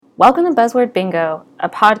Welcome to Buzzword Bingo, a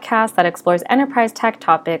podcast that explores enterprise tech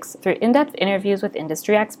topics through in-depth interviews with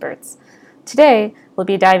industry experts. Today, we'll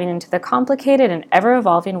be diving into the complicated and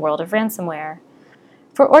ever-evolving world of ransomware.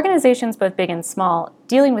 For organizations both big and small,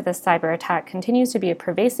 dealing with this cyber attack continues to be a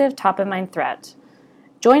pervasive, top-of-mind threat.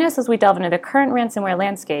 Join us as we delve into the current ransomware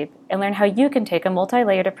landscape and learn how you can take a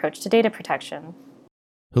multi-layered approach to data protection.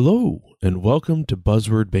 Hello, and welcome to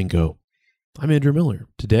Buzzword Bingo. I'm Andrew Miller.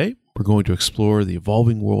 Today, we're going to explore the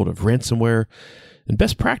evolving world of ransomware and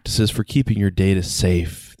best practices for keeping your data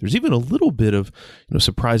safe. There's even a little bit of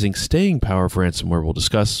surprising staying power of ransomware we'll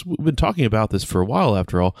discuss. We've been talking about this for a while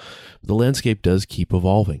after all, but the landscape does keep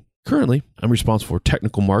evolving. Currently, I'm responsible for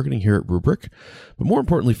technical marketing here at Rubrik, but more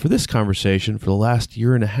importantly for this conversation, for the last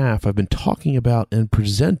year and a half, I've been talking about and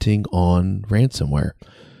presenting on ransomware.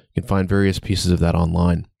 You can find various pieces of that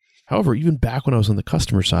online. However, even back when I was on the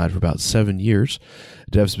customer side for about 7 years, I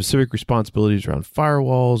did have specific responsibilities around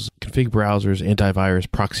firewalls, config browsers, antivirus,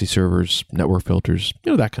 proxy servers, network filters,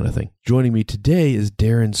 that kind of thing. Joining me today is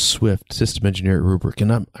Darren Swift, system engineer at Rubrik,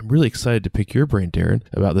 and I'm really excited to pick your brain, Darren,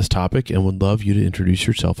 about this topic and would love you to introduce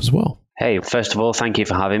yourself as well. Hey, first of all, thank you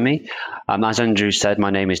for having me. As Andrew said,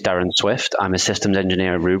 my name is Darren Swift. I'm a systems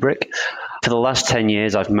engineer at Rubrik. For the last 10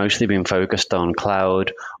 years, I've mostly been focused on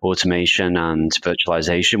cloud, automation, and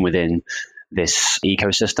virtualization within this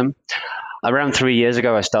ecosystem. Around 3 years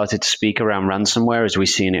ago, I started to speak around ransomware as we've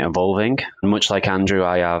seen it evolving. And much like Andrew,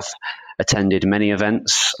 I have attended many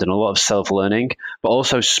events, done a lot of self-learning, but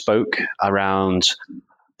also spoke around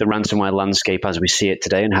the ransomware landscape as we see it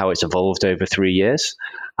today and how it's evolved over 3 years,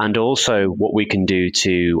 and also what we can do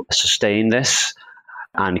to sustain this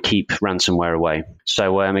and keep ransomware away.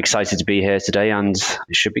 So I'm excited to be here today, and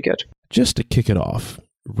it should be good. Just to kick it off,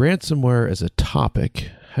 ransomware as a topic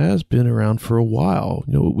has been around for a while.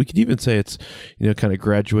 We could even say it's, kind of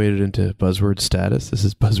graduated into buzzword status. This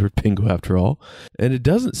is Buzzword Bingo after all. And it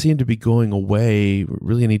doesn't seem to be going away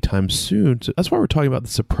really anytime soon. So that's why we're talking about the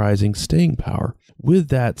surprising staying power. With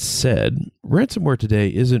that said, ransomware today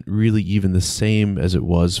isn't really even the same as it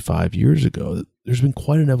was 5 years ago. There's been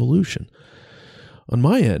quite an evolution. On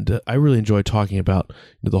my end, I really enjoy talking about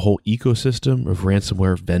the whole ecosystem of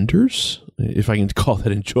ransomware vendors, if I can call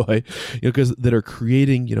that enjoy, because that are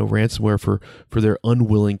creating, ransomware for their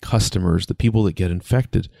unwilling customers, the people that get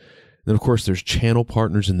infected. Then, of course, there's channel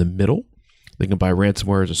partners in the middle. They can buy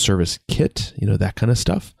ransomware as a service kit, that kind of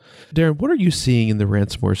stuff. Darren, what are you seeing in the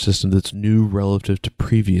ransomware system that's new relative to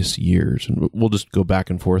previous years? And we'll just go back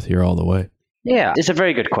and forth here all the way. Yeah, it's a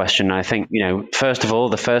very good question. I think, first of all,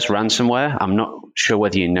 the first ransomware, I'm not sure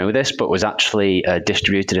whether you know this, but was actually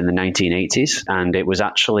distributed in the 1980s. And it was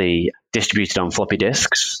actually distributed on floppy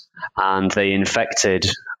disks. And they infected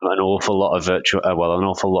an awful lot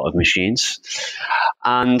of machines.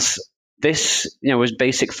 And this, was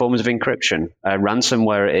basic forms of encryption.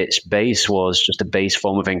 Ransomware at its base was just a base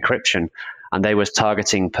form of encryption. And they was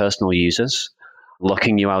targeting personal users,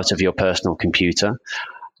 locking you out of your personal computer.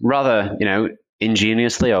 Rather,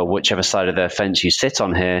 ingeniously, or whichever side of the fence you sit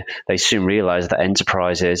on here, they soon realize that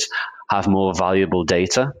enterprises have more valuable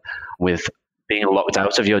data. With being locked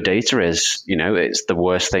out of your data is, it's the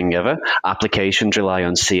worst thing ever. Applications rely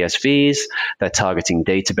on CSVs. They're targeting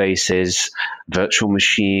databases, virtual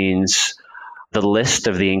machines. The list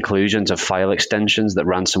of the inclusions of file extensions that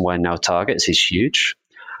ransomware now targets is huge.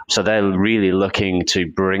 So they're really looking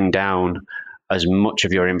to bring down as much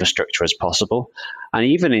of your infrastructure as possible. And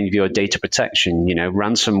even in your data protection,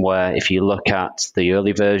 ransomware, if you look at the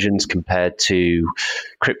early versions compared to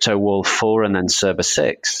CryptoWall 4 and then Cerber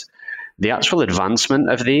 6, the actual advancement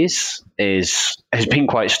of these has been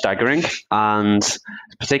quite staggering. And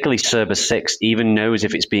particularly Cerber 6 even knows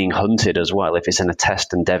if it's being hunted as well. If it's in a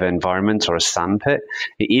test and dev environment or a sandpit,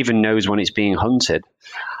 it even knows when it's being hunted.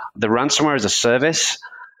 The ransomware as a service,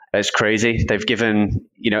 it's crazy. They've given,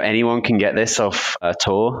 anyone can get this off a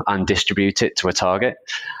Tor and distribute it to a target.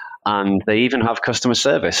 And they even have customer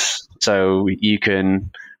service. So you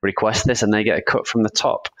can request this and they get a cut from the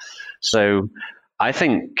top. So I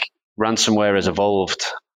think ransomware has evolved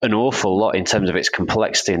an awful lot in terms of its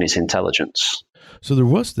complexity and its intelligence. So there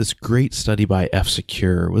was this great study by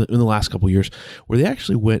F-Secure in the last couple of years where they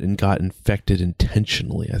actually went and got infected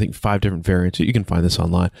intentionally. I think 5 different variants. You can find this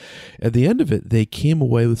online. At the end of it, they came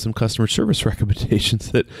away with some customer service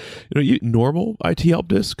recommendations that normal IT help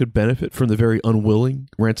desks could benefit from the very unwilling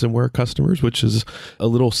ransomware customers, which is a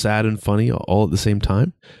little sad and funny all at the same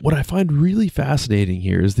time. What I find really fascinating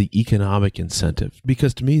here is the economic incentive,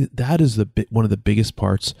 because to me, that is one of the biggest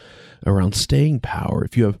parts around staying power.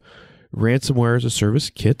 If you have ransomware as a service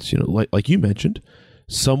kits, like you mentioned,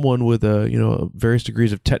 someone with various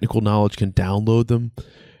degrees of technical knowledge can download them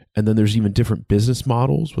And then there's even different business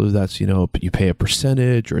models, whether that's, you pay a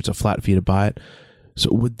percentage or it's a flat fee to buy it.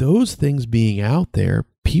 So with those things being out there,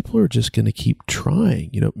 people are just going to keep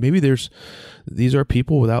trying. Maybe these are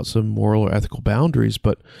people without some moral or ethical boundaries,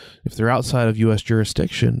 but if they're outside of U.S.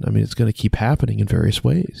 jurisdiction, it's going to keep happening in various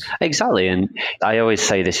ways. Exactly. And I always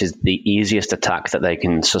say this is the easiest attack that they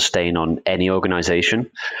can sustain on any organization,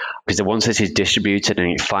 because once this is distributed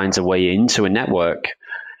and it finds a way into a network,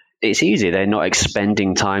 it's easy. They're not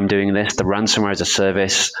expending time doing this. The ransomware as a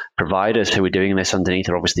service providers who are doing this underneath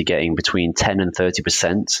are obviously getting between 10 and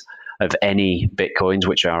 30% of any Bitcoins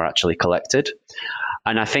which are actually collected.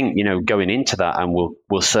 And I think, going into that, and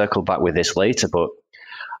we'll circle back with this later, but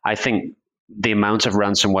I think the amount of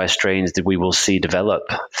ransomware strains that we will see develop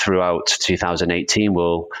throughout 2018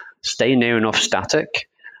 will stay near enough static,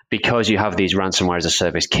 because you have these ransomware as a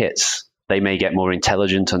service kits. They may get more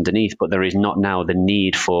intelligent underneath, but there is not now the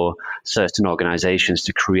need for certain organizations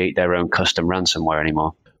to create their own custom ransomware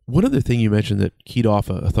anymore. One other thing you mentioned that keyed off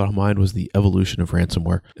a thought of mine was the evolution of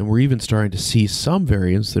ransomware. And we're even starting to see some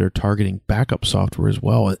variants that are targeting backup software as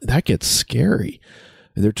well. And that gets scary.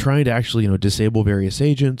 And they're trying to actually, disable various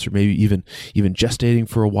agents, or maybe even gestating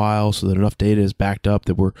for a while so that enough data is backed up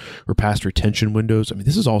that we're past retention windows.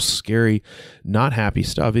 This is all scary, not happy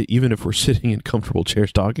stuff, even if we're sitting in comfortable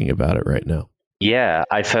chairs talking about it right now. Yeah,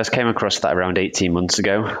 I first came across that around 18 months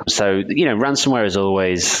ago. So, ransomware has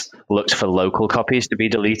always looked for local copies to be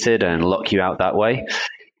deleted and lock you out that way.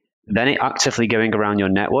 Then it actively going around your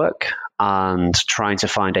network and trying to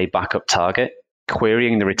find a backup target,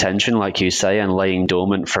 querying the retention, like you say, and laying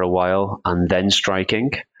dormant for a while and then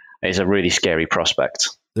striking is a really scary prospect.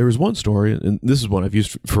 There was one story, and this is one I've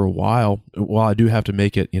used for a while. While I do have to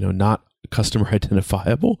make it, not customer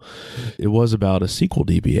identifiable, it was about a SQL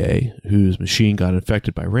DBA whose machine got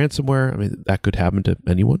infected by ransomware. That could happen to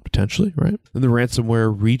anyone potentially, right? And the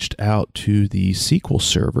ransomware reached out to the SQL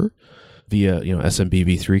server via,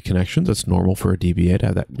 SMBv3 connections. That's normal for a DBA to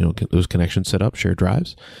have that, those connections set up, shared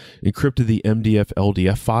drives, encrypted the MDF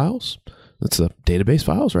LDF files. That's the database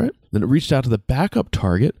files, right? Then it reached out to the backup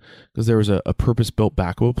target because there was a purpose-built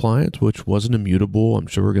backup appliance, which wasn't immutable. I'm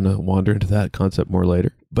sure we're going to wander into that concept more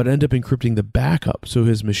later. But ended up encrypting the backup. So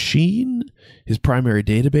his machine, his primary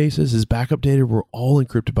databases, his backup data were all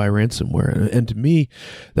encrypted by ransomware. And to me,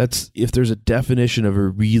 that's, if there's a definition of a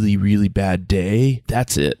really, really bad day,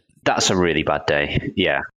 that's it. That's a really bad day.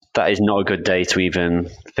 Yeah. That is not a good day to even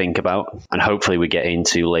think about. And hopefully we get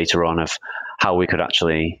into later on of how we could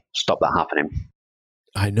actually stop that happening.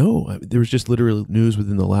 I know. There was just literally news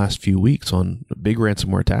within the last few weeks on big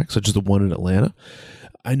ransomware attacks, such as the one in Atlanta.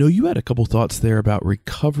 I know you had a couple thoughts there about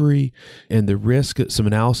recovery and the risk, some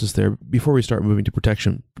analysis there before we start moving to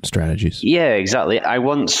protection strategies. Yeah, exactly. I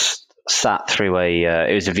once sat through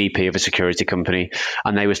it was a VP of a security company,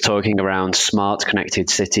 and they was talking around smart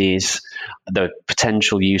connected cities, the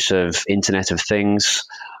potential use of Internet of Things,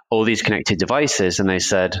 all these connected devices. And they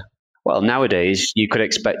said, well, nowadays you could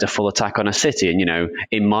expect a full attack on a city. And,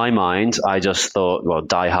 in my mind, I just thought, well,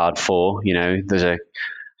 Die Hard 4, there's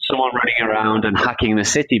someone running around and hacking the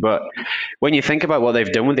city. But when you think about what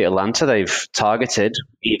they've done with the Atlanta, they've targeted,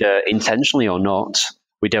 either intentionally or not,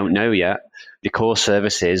 we don't know yet, the core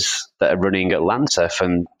services that are running Atlanta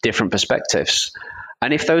from different perspectives.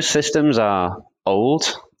 And if those systems are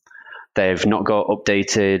old, they've not got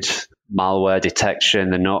updated malware detection,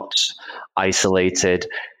 they're not isolated,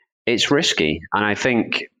 it's risky. And I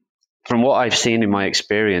think from what I've seen in my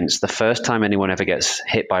experience, the first time anyone ever gets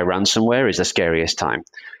hit by ransomware is the scariest time.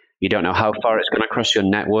 You don't know how far it's going to cross your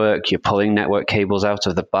network. You're pulling network cables out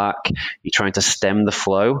of the back. You're trying to stem the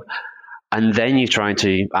flow. And then you're trying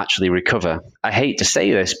to actually recover. I hate to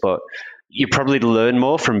say this, but you probably learn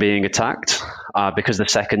more from being attacked because the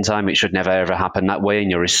second time it should never, ever happen that way.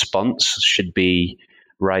 And your response should be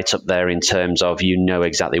right up there in terms of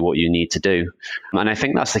exactly what you need to do. And I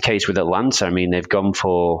think that's the case with Atlanta. They've gone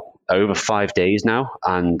for over 5 days now,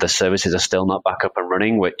 and the services are still not back up and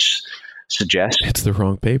running, which suggests it's the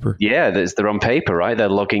wrong paper. Yeah, it's the wrong paper, right? They're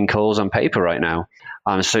logging calls on paper right now.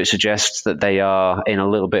 So it suggests that they are in a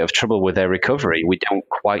little bit of trouble with their recovery. We don't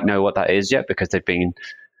quite know what that is yet because they've been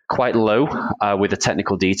quite low with the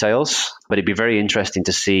technical details, but it'd be very interesting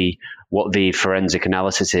to see what the forensic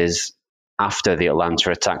analysis is after the Atlanta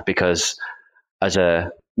attack, because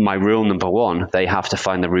my rule number one, they have to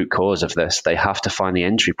find the root cause of this. They have to find the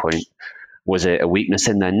entry point. Was it a weakness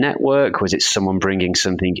in their network? Was it someone bringing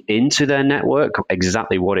something into their network?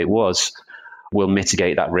 Exactly what it was will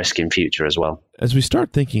mitigate that risk in future as well. As we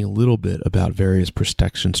start thinking a little bit about various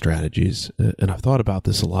protection strategies, and I've thought about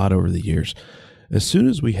this a lot over the years, as soon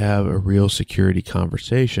as we have a real security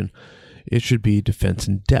conversation, it should be defense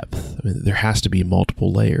in depth. I mean, there has to be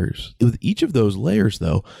multiple layers. With each of those layers,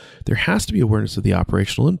 though, there has to be awareness of the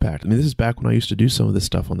operational impact. I mean, this is back when I used to do some of this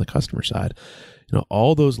stuff on the customer side.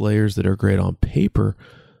 All those layers that are great on paper,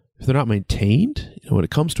 if they're not maintained, when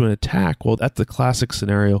it comes to an attack, well, that's the classic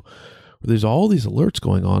scenario where there's all these alerts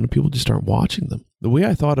going on and people just aren't watching them. The way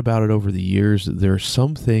I thought about it over the years, there are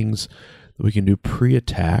some things that we can do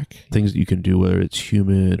pre-attack, things that you can do, whether it's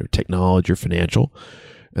human or technology or financial.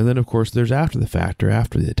 And then, of course, there's after the fact or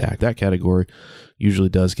after the attack. That category usually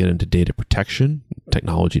does get into data protection,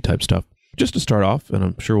 technology type stuff. Just to start off, and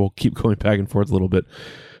I'm sure we'll keep going back and forth a little bit,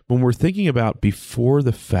 when we're thinking about before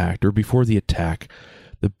the fact or before the attack,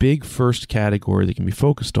 the big first category that can be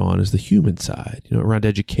focused on is the human side, around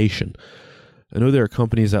education. I know there are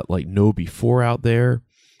companies that like KnowBe4 out there.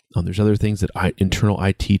 There's other things that internal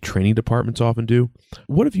IT training departments often do.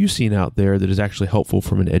 What have you seen out there that is actually helpful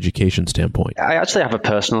from an education standpoint? I actually have a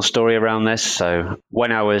personal story around this. So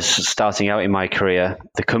when I was starting out in my career,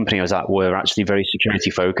 the company I was at were actually very security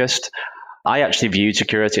focused. I actually viewed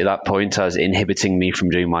security at that point as inhibiting me from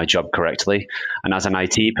doing my job correctly. And as an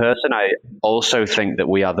IT person, I also think that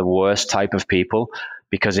we are the worst type of people,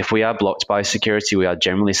 because if we are blocked by security, we are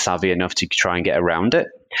generally savvy enough to try and get around it.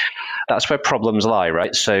 That's where problems lie,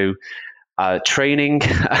 right? So training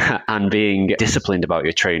and being disciplined about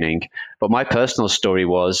your training. But my personal story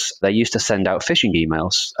was they used to send out phishing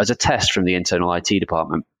emails as a test from the internal IT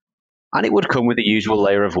department. And it would come with the usual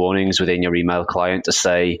layer of warnings within your email client to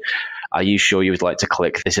say, are you sure you would like to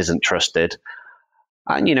click this isn't trusted?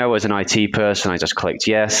 And, as an IT person, I just clicked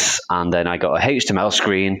yes. And then I got a HTML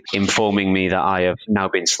screen informing me that I have now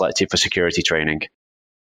been selected for security training,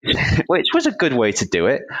 which was a good way to do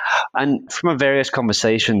it. And from various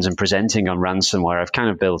conversations and presenting on ransomware, I've kind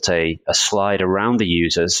of built a slide around the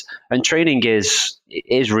users. And training is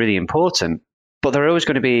really important. But there are always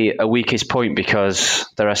going to be a weakest point because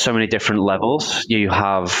there are so many different levels. You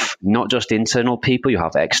have not just internal people, you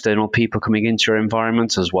have external people coming into your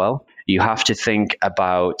environment as well. You have to think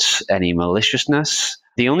about any maliciousness.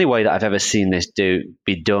 The only way that I've ever seen this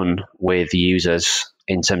be done with users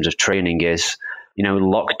in terms of training is,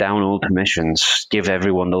 lock down all permissions, give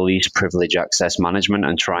everyone the least privilege access management,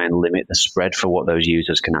 and try and limit the spread for what those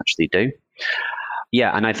users can actually do.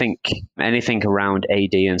 Yeah, and I think anything around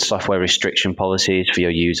AD and software restriction policies for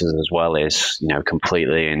your users as well is,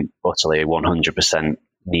 completely and utterly 100%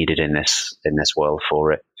 needed in this world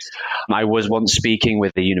for it. I was once speaking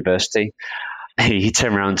with the university. He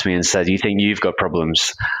turned around to me and said, "You think you've got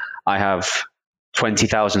problems? I have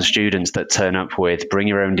 20,000 students that turn up with bring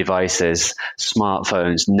your own devices,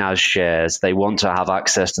 smartphones, NAS shares. They want to have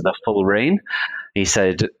access to the full reign." He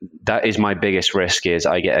said, that is my biggest risk, is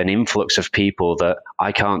I get an influx of people that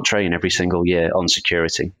I can't train every single year on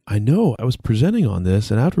security. I know. I was presenting on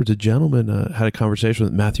this, and afterwards a gentleman had a conversation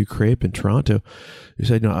with Matthew Crape in Toronto. He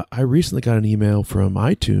said, I recently got an email from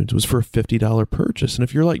iTunes. It was for a $50 purchase. And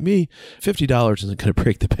if you're like me, $50 isn't going to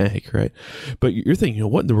break the bank, right? But you're thinking,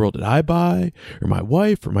 what in the world did I buy? Or my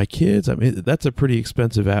wife or my kids? I mean, that's a pretty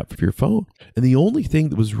expensive app for your phone. And the only thing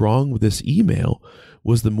that was wrong with this email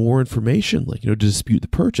was the more information link, to dispute the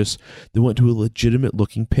purchase. They went to a legitimate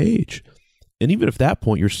looking page. And even if at that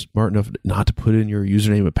point you're smart enough not to put in your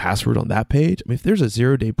username and password on that page, I mean, if there's a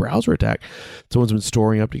 0-day browser attack, someone's been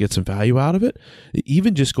storing up to get some value out of it,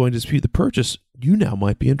 even just going to dispute the purchase, you now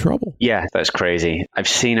might be in trouble. Yeah, that's crazy. I've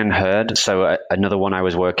seen and heard. So another one I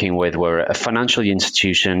was working with were a financial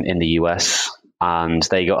institution in the US, and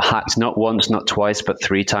they got hacked not once, not twice, but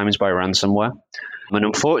 3 times by ransomware. And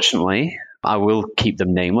unfortunately, I will keep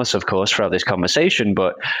them nameless, of course, throughout this conversation,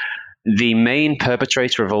 but the main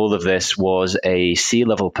perpetrator of all of this was a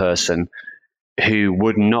C-level person who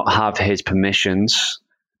would not have his permissions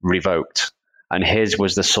revoked. And his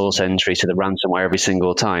was the source entry to the ransomware every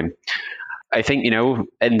single time. I think,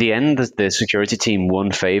 in the end, the security team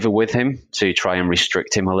won favor with him to try and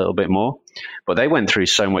restrict him a little bit more. But they went through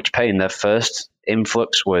so much pain. Their first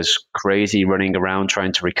influx was crazy, running around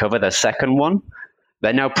trying to recover. Their second one,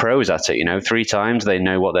 they're now pros at it, 3 times they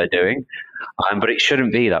know what they're doing, but it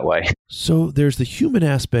shouldn't be that way. So there's the human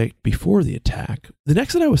aspect before the attack. The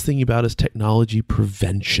next that I was thinking about is technology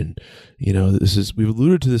prevention. We've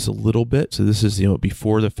alluded to this a little bit. So this is,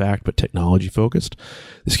 before the fact, but technology focused.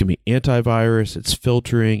 This can be antivirus, it's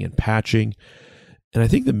filtering and patching. And I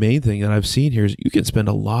think the main thing that I've seen here is you can spend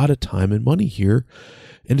a lot of time and money here,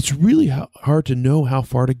 and it's really hard to know how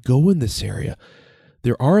far to go in this area.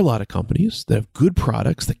 There are a lot of companies that have good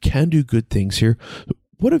products that can do good things here.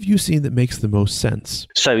 What have you seen that makes the most sense?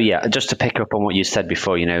 So yeah, just to pick up on what you said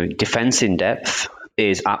before, defense in depth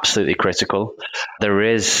is absolutely critical. There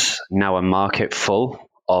is now a market full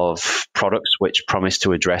of products which promise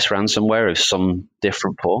to address ransomware of some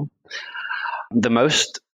different form. The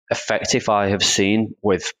most effective I have seen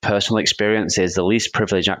with personal experience is the least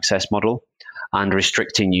privilege access model and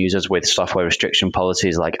restricting users with software restriction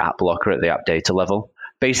policies like app blocker at the app data level,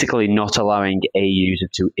 basically not allowing a user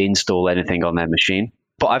to install anything on their machine.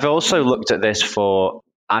 But I've also looked at this for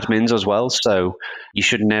admins as well. So you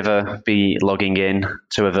should never be logging in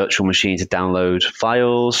to a virtual machine to download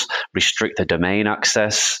files, restrict the domain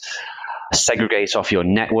access, segregate off your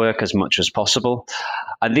network as much as possible.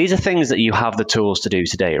 And these are things that you have the tools to do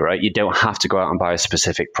today, right? You don't have to go out and buy a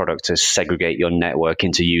specific product to segregate your network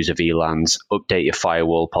into user VLANs, update your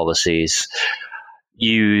firewall policies,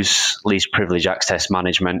 use least privilege access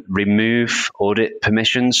management, remove audit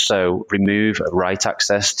permissions, so remove write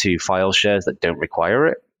access to file shares that don't require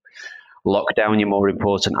it, lock down your more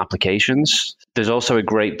important applications. There's also a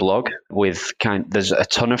great blog with there's a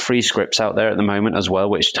ton of free scripts out there at the moment as well,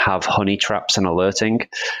 which have honey traps and alerting.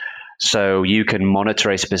 So you can monitor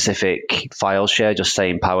a specific file share, just say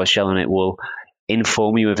in PowerShell, and it will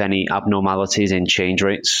inform you of any abnormalities in change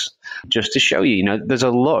rates, just to show you, there's a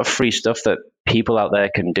lot of free stuff that people out there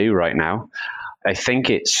can do right now. I think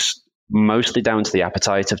it's mostly down to the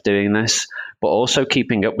appetite of doing this, but also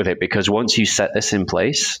keeping up with it, because once you set this in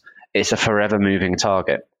place, it's a forever moving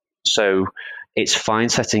target. So it's fine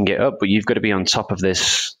setting it up, but you've got to be on top of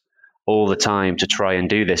this all the time to try and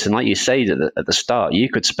do this. And like you say at the start, you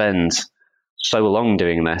could spend so long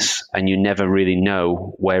doing this and you never really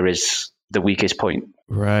know where is the weakest point.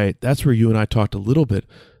 Right. That's where you and I talked a little bit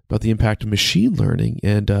about the impact of machine learning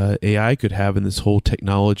and AI could have in this whole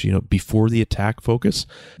technology, before the attack focus.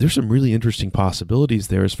 There's some really interesting possibilities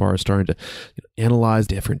there as far as starting to analyze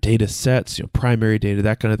different data sets, primary data,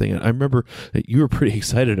 that kind of thing. And I remember that you were pretty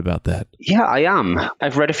excited about that. Yeah, I am.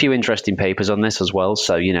 I've read a few interesting papers on this as well.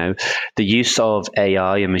 So, the use of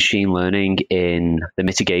AI and machine learning in the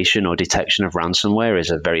mitigation or detection of ransomware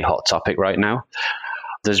is a very hot topic right now.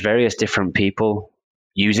 There's various different people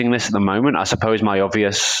using this at the moment. I suppose my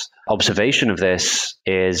obvious observation of this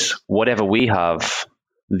is whatever we have,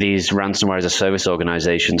 these ransomware as a service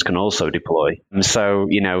organizations can also deploy. And so,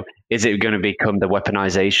 is it going to become the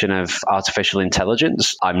weaponization of artificial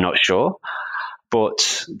intelligence? I'm not sure.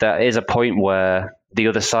 But there is a point where the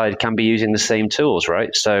other side can be using the same tools,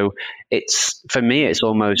 right? So for me, it's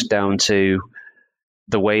almost down to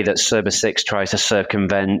the way that Cerber 6 tries to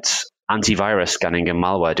circumvent antivirus scanning and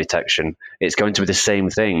malware detection. It's going to be the same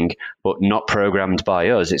thing, but not programmed by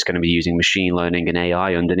us. It's going to be using machine learning and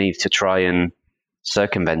AI underneath to try and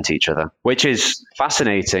circumvent each other, which is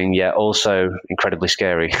fascinating, yet also incredibly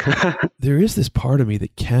scary. There is this part of me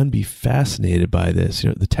that can be fascinated by this,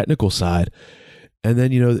 the technical side. And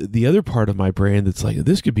then, the other part of my brain that's like,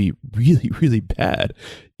 this could be really, really bad,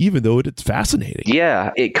 even though it's fascinating.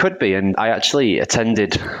 Yeah, it could be. And I actually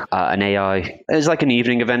attended an AI, it was like an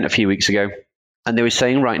evening event a few weeks ago. And they were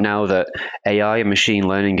saying right now that AI and machine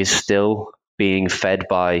learning is still being fed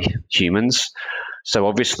by humans. So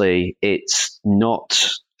obviously, it's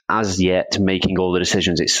not as yet making all the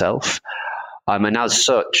decisions itself. And as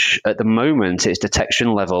such, at the moment, its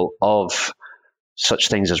detection level of such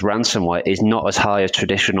things as ransomware is not as high as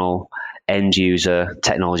traditional end user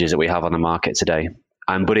technologies that we have on the market today.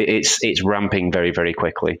 But it's ramping very, very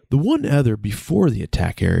quickly. The one other before the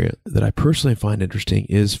attack area that I personally find interesting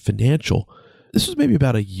is financial. This was maybe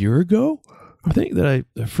about a year ago, I think, that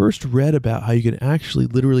I first read about how you can actually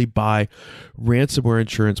literally buy ransomware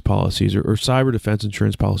insurance policies or cyber defense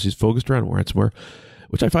insurance policies focused around ransomware,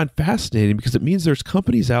 which I find fascinating because it means there's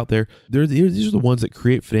companies out there, these are the ones that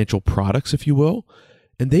create financial products, if you will,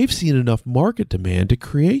 and they've seen enough market demand to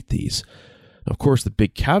create these. Of course, the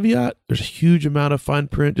big caveat, there's a huge amount of fine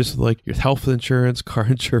print, just like your health insurance, car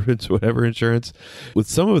insurance, whatever insurance. With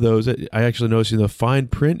some of those, I actually noticed the fine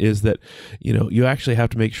print is that, you actually have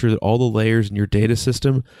to make sure that all the layers in your data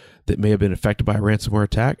system that may have been affected by a ransomware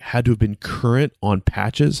attack had to have been current on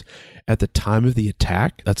patches at the time of the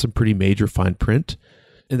attack. That's some pretty major fine print.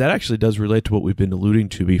 And that actually does relate to what we've been alluding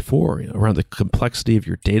to before, around the complexity of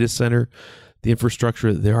your data center, the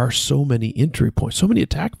infrastructure. There are so many entry points, so many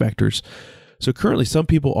attack vectors. So currently, some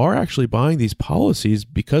people are actually buying these policies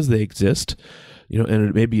because they exist, and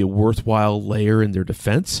it may be a worthwhile layer in their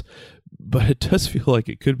defense. But it does feel like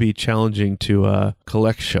it could be challenging to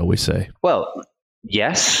collect, shall we say? Well,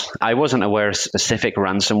 yes, I wasn't aware of specific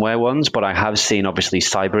ransomware ones, but I have seen obviously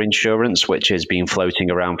cyber insurance, which has been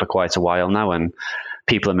floating around for quite a while now, and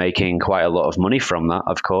people are making quite a lot of money from that,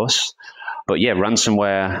 of course. But yeah,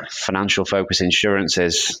 ransomware, financial focus insurance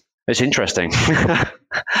is It's interesting.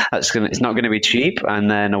 It's not going to be cheap. And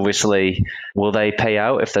then obviously, will they pay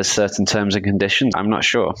out if there's certain terms and conditions? I'm not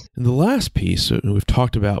sure. And the last piece we've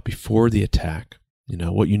talked about before the attack,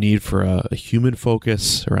 what you need for a human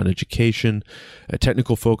focus around education, a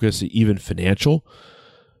technical focus, even financial.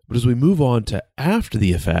 But as we move on to after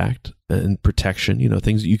the effect and protection,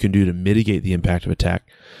 things that you can do to mitigate the impact of attack,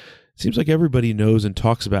 it seems like everybody knows and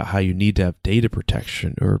talks about how you need to have data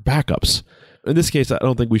protection or backups. In this case, I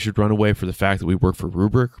don't think we should run away from the fact that we work for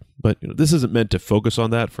Rubrik, but this isn't meant to focus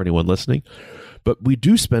on that for anyone listening. But we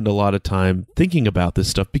do spend a lot of time thinking about this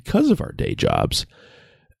stuff because of our day jobs.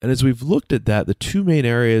 And as we've looked at that, the two main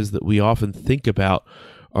areas that we often think about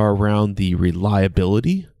are around the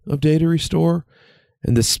reliability of data restore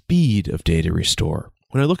and the speed of data restore.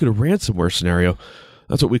 When I look at a ransomware scenario,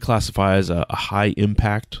 that's what we classify as a high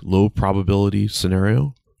impact, low probability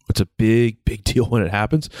scenario. It's a big deal when it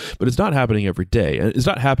happens, but it's not happening every day. And it's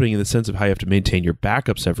not happening in the sense of how you have to maintain your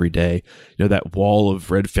backups every day. That wall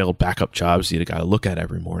of red failed backup jobs you got to look at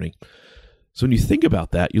every morning. So when you think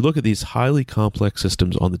about that, you look at these highly complex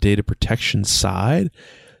systems on the data protection side,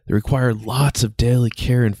 they require lots of daily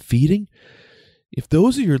care and feeding. If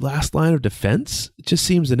those are your last line of defense, it just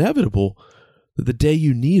seems inevitable that the day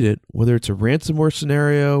you need it, whether it's a ransomware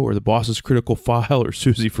scenario or the boss's critical file or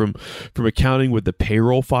Susie from accounting with the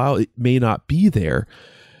payroll file, it may not be there.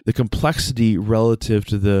 The complexity relative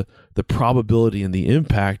to the probability and the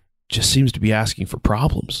impact just seems to be asking for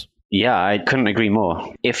problems. Yeah, I couldn't agree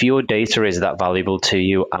more. If your data is that valuable to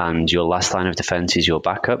you and your last line of defense is your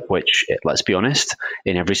backup, which, let's be honest,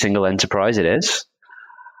 in every single enterprise it is,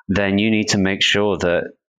 then you need to make sure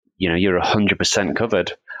that you're 100%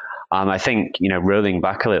 covered. I think, rolling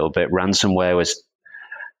back a little bit, ransomware was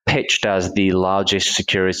pitched as the largest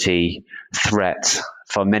security threat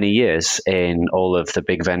for many years in all of the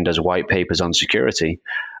big vendors' white papers on security.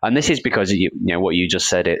 And this is because, what you just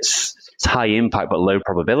said, it's high impact but low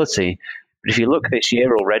probability. But if you look this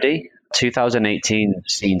year already, 2018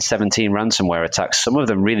 seen 17 ransomware attacks, some of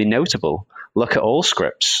them really notable. Look at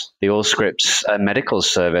Allscripts, the Allscripts medical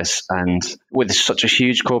service. And with such a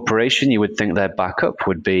huge corporation, you would think their backup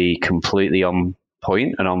would be completely on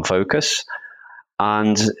point and on focus.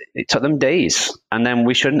 And it took them days. And then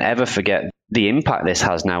we shouldn't ever forget the impact this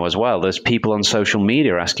has now as well. There's people on social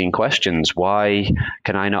media asking questions. Why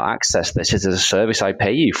can I not access this? Is it a service I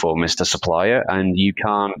pay you for, Mr. Supplier? And you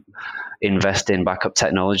can't invest in backup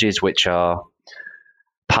technologies which are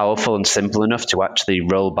powerful and simple enough to actually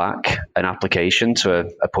roll back an application to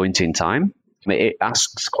a point in time. It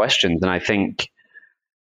asks questions. And I think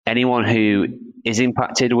anyone who is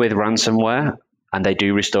impacted with ransomware and they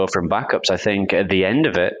do restore from backups, I think at the end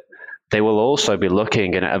of it, they will also be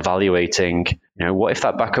looking and evaluating, what if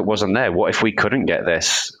that backup wasn't there? What if we couldn't get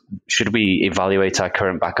this? Should we evaluate our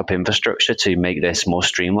current backup infrastructure to make this more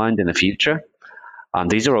streamlined in the future?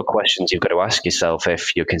 These are all questions you've got to ask yourself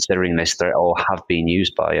if you're considering this threat or have been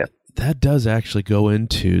used by it. That does actually go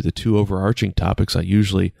into the two overarching topics I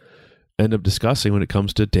usually end up discussing when it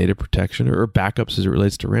comes to data protection or backups as it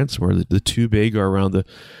relates to ransomware. The two big are around the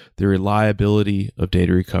reliability of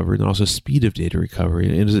data recovery and also speed of data recovery.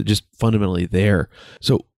 And is it just fundamentally there?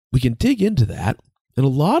 So we can dig into that. And a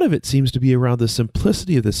lot of it seems to be around the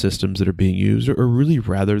simplicity of the systems that are being used, or really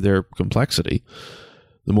rather their complexity.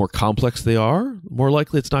 The more complex they are, the more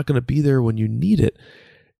likely it's not going to be there when you need it.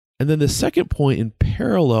 And then the second point in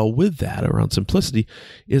parallel with that around simplicity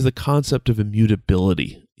is the concept of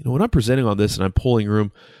immutability. When I'm presenting on this and I'm polling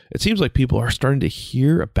room, it seems like people are starting to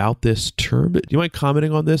hear about this term. Do you mind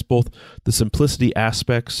commenting on this, both the simplicity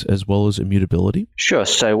aspects as well as immutability? Sure.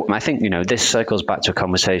 So I think, this circles back to a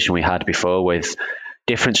conversation we had before with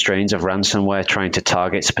different strains of ransomware trying to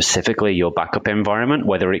target specifically your backup environment,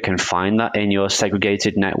 whether it can find that in your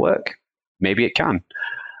segregated network. Maybe it can.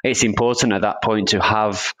 It's important at that point to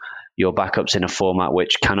have your backups in a format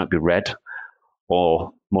which cannot be read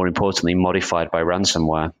or, more importantly, modified by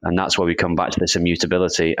ransomware. And that's where we come back to this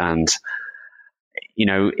immutability. And,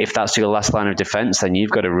 if that's your last line of defense, then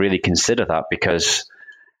you've got to really consider that, because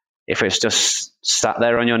if it's just sat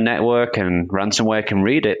there on your network and ransomware can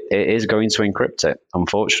read it, it is going to encrypt it,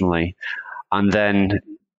 unfortunately. And then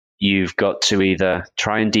you've got to either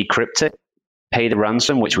try and decrypt it, pay the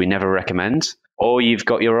ransom, which we never recommend, or you've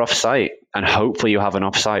got your offsite, and hopefully you have an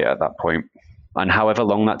offsite at that point. And however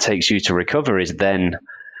long that takes you to recover is then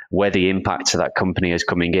where the impact to that company is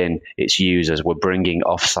coming in. Its users, we're bringing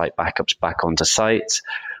offsite backups back onto site.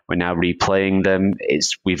 We're now replaying them.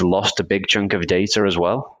 We've lost a big chunk of data as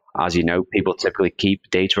well. As you know, people typically keep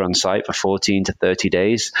data on site for 14 to 30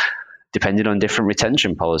 days. depending on different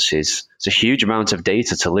retention policies. It's a huge amount of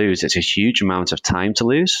data to lose. It's a huge amount of time to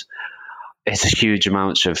lose. It's a huge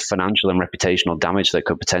amount of financial and reputational damage that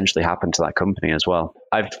could potentially happen to that company as well.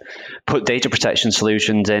 I've put data protection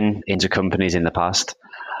solutions into companies in the past.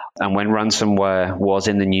 And when ransomware was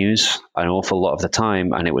in the news an awful lot of the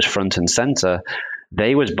time, and it was front and center,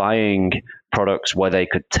 they was buying products where they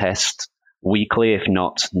could test weekly, if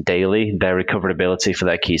not daily, their recoverability for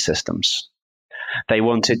their key systems. They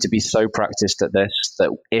wanted to be so practiced at this that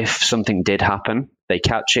if something did happen, they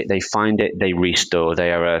catch it, they find it, they restore.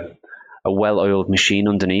 They are a well-oiled machine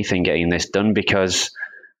underneath in getting this done because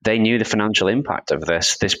they knew the financial impact of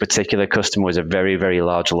this. This particular customer was a very, very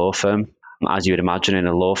large law firm. As you would imagine, in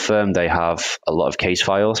a law firm, they have a lot of case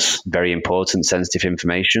files, very important, sensitive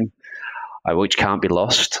information, which can't be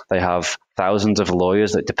lost. They have thousands of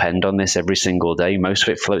lawyers that depend on this every single day. Most of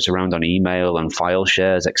it floats around on email and file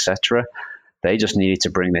shares, etc. They just needed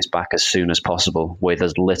to bring this back as soon as possible with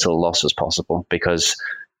as little loss as possible because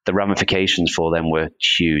the ramifications for them were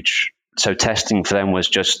huge. So testing for them was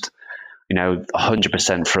just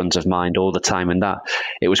 100% front of mind all the time. And that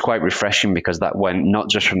it was quite refreshing because that went not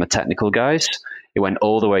just from the technical guys, it went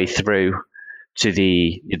all the way through to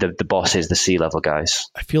the bosses, the C-level guys.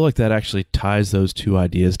 I feel like that actually ties those two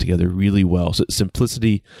ideas together really well. So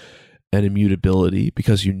simplicity and immutability,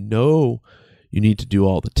 because you need to do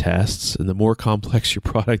all the tests, and the more complex your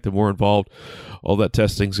product, the more involved all that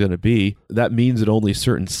testing is going to be. That means that only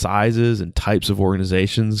certain sizes and types of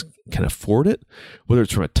organizations can afford it, whether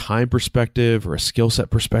it's from a time perspective or a skill set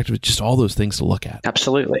perspective. It's just all those things to look at.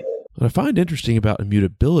 Absolutely. What I find interesting about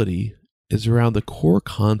immutability is around the core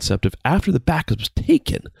concept of after the backup is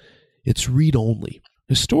taken, it's read-only.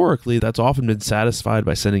 Historically, that's often been satisfied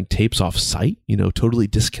by sending tapes off-site, totally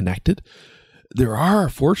disconnected. There are,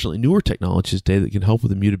 fortunately, newer technologies today that can help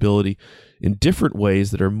with immutability in different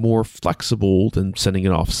ways that are more flexible than sending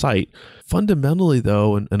it off-site. Fundamentally,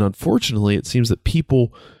 though, and unfortunately, it seems that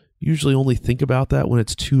people usually only think about that when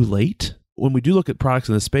it's too late. When we do look at products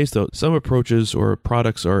in this space, though, some approaches or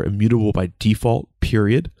products are immutable by default,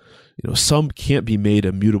 period. Some can't be made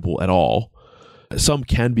immutable at all. Some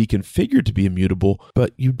can be configured to be immutable,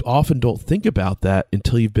 but you often don't think about that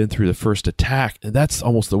until you've been through the first attack, and that's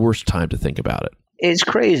almost the worst time to think about it. It's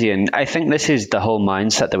crazy, and I think this is the whole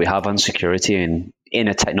mindset that we have on security in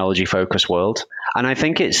a technology-focused world. And I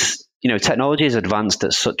think it's, technology has advanced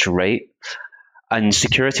at such a rate, and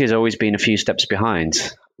security has always been a few steps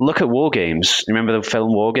behind. Look at war games. Remember the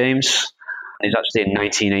film War Games? It was actually in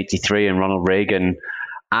 1983, and Ronald Reagan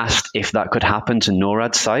asked if that could happen to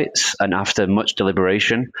NORAD sites. And after much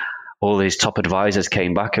deliberation, all these top advisors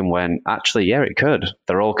came back and went, actually, yeah, it could.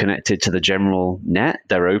 They're all connected to the general net.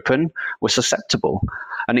 They're open. We're susceptible.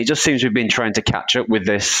 And it just seems we've been trying to catch up with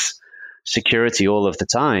this security all of the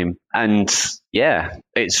time. And yeah,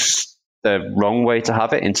 it's the wrong way to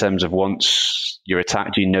have it in terms of once you're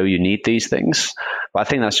attacked, you need these things. But I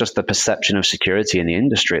think that's just the perception of security in the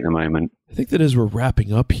industry at the moment. I think that as we're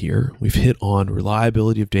wrapping up here, we've hit on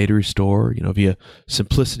reliability of data restore, via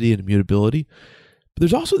simplicity and immutability. But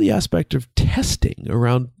there's also the aspect of testing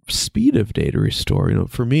around speed of data restore.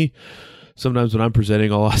 For me, sometimes when I'm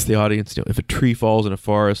presenting, I'll ask the audience, if a tree falls in a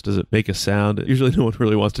forest, does it make a sound? Usually no one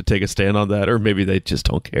really wants to take a stand on that, or maybe they just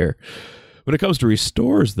don't care. When it comes to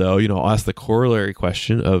restores, though, I'll ask the corollary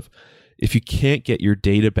question of if you can't get your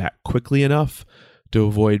data back quickly enough to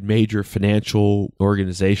avoid major financial,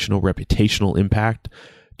 organizational, reputational impact,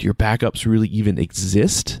 do your backups really even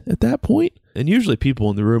exist at that point? And usually people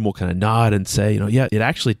in the room will kind of nod and say, yeah, it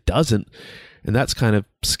actually doesn't. And that's kind of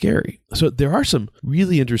scary. So there are some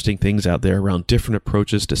really interesting things out there around different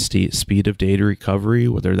approaches to speed of data recovery,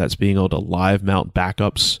 whether that's being able to live mount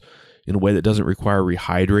backups in a way that doesn't require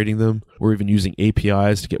rehydrating them, or even using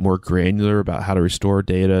APIs to get more granular about how to restore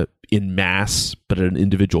data in mass, but at an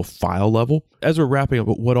individual file level. As we're wrapping up,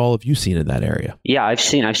 what all have you seen in that area? Yeah, I've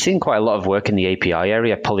seen quite a lot of work in the API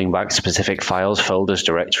area, pulling back specific files, folders,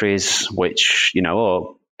 directories, which,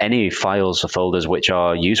 or any files or folders which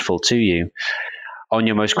are useful to you on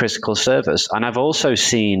your most critical servers. And I've also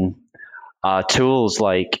seen tools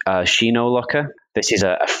like ShinoLocker. This is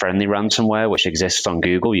a friendly ransomware which exists on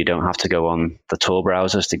Google. You don't have to go on the Tor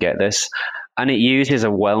browsers to get this. And it uses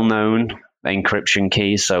a well-known encryption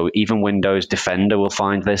key. So even Windows Defender will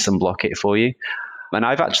find this and block it for you. And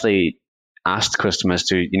I've actually asked customers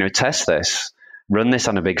to, test this, run this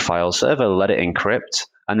on a big file server, let it encrypt,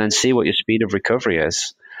 and then see what your speed of recovery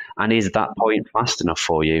is. And is that point fast enough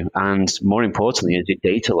for you? And more importantly, is your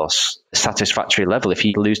data loss a satisfactory level? If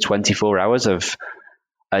you lose 24 hours of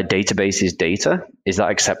a database's data, is that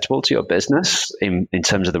acceptable to your business in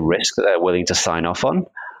terms of the risk that they're willing to sign off on?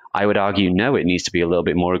 I would argue, no, it needs to be a little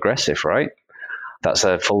bit more aggressive, right? That's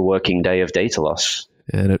a full working day of data loss.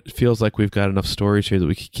 And it feels like we've got enough stories here that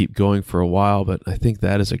we could keep going for a while, but I think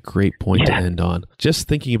that is a great point to end on. Just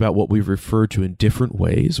thinking about what we've referred to in different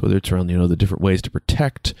ways, whether it's around, the different ways to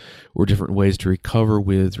protect or different ways to recover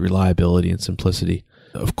with reliability and simplicity.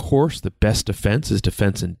 Of course, the best defense is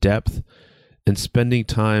defense in depth and spending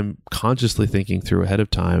time consciously thinking through ahead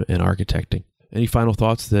of time and architecting. Any final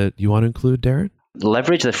thoughts that you want to include, Darren?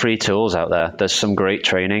 Leverage the free tools out there. There's some great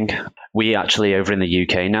training. We actually, over in the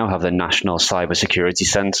UK now, have the National Cybersecurity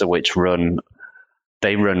Centre, which run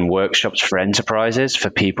workshops for enterprises, for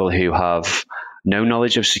people who have no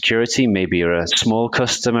knowledge of security. Maybe you're a small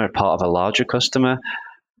customer, part of a larger customer.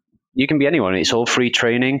 You can be anyone. It's all free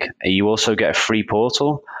training. You also get a free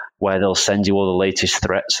portal where they'll send you all the latest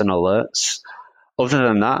threats and alerts. Other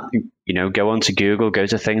than that, go onto Google, go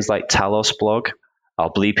to things like Talos blog, our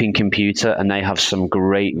Bleeping Computer, and they have some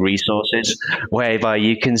great resources whereby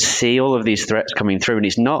you can see all of these threats coming through. And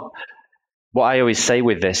it's not, what I always say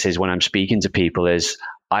with this is when I'm speaking to people is,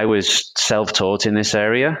 I was self-taught in this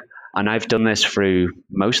area, and I've done this through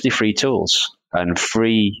mostly free tools and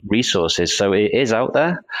free resources. So it is out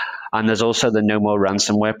there. And there's also the No More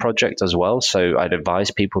Ransomware project as well. So I'd advise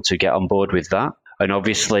people to get on board with that. And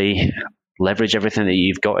obviously leverage everything that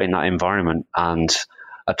you've got in that environment and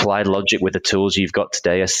apply logic with the tools you've got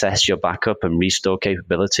today. Assess your backup and restore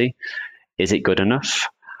capability. Is it good enough?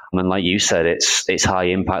 I mean, like you said, it's high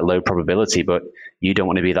impact, low probability, but you don't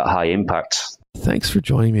want to be that high impact. Thanks for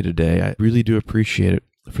joining me today. I really do appreciate it.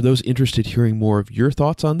 For those interested in hearing more of your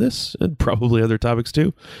thoughts on this, and probably other topics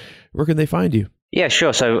too, where can they find you? Yeah,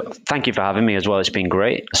 sure. So thank you for having me as well. It's been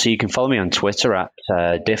great. So you can follow me on Twitter at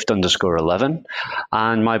dift_11.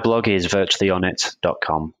 And my blog is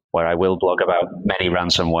virtuallyonit.com, where I will blog about many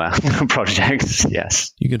ransomware projects.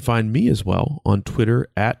 Yes. You can find me as well on Twitter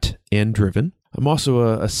at andriven. I'm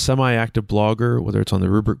also a semi-active blogger, whether it's on the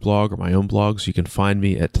Rubrik blog or my own blogs. You can find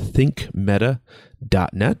me at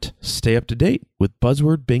thinkmeta.net. Stay up to date with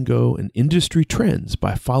buzzword bingo and industry trends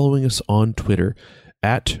by following us on Twitter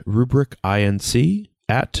at RubrikINC,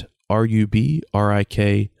 at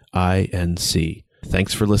RubrikINC.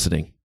 Thanks for listening.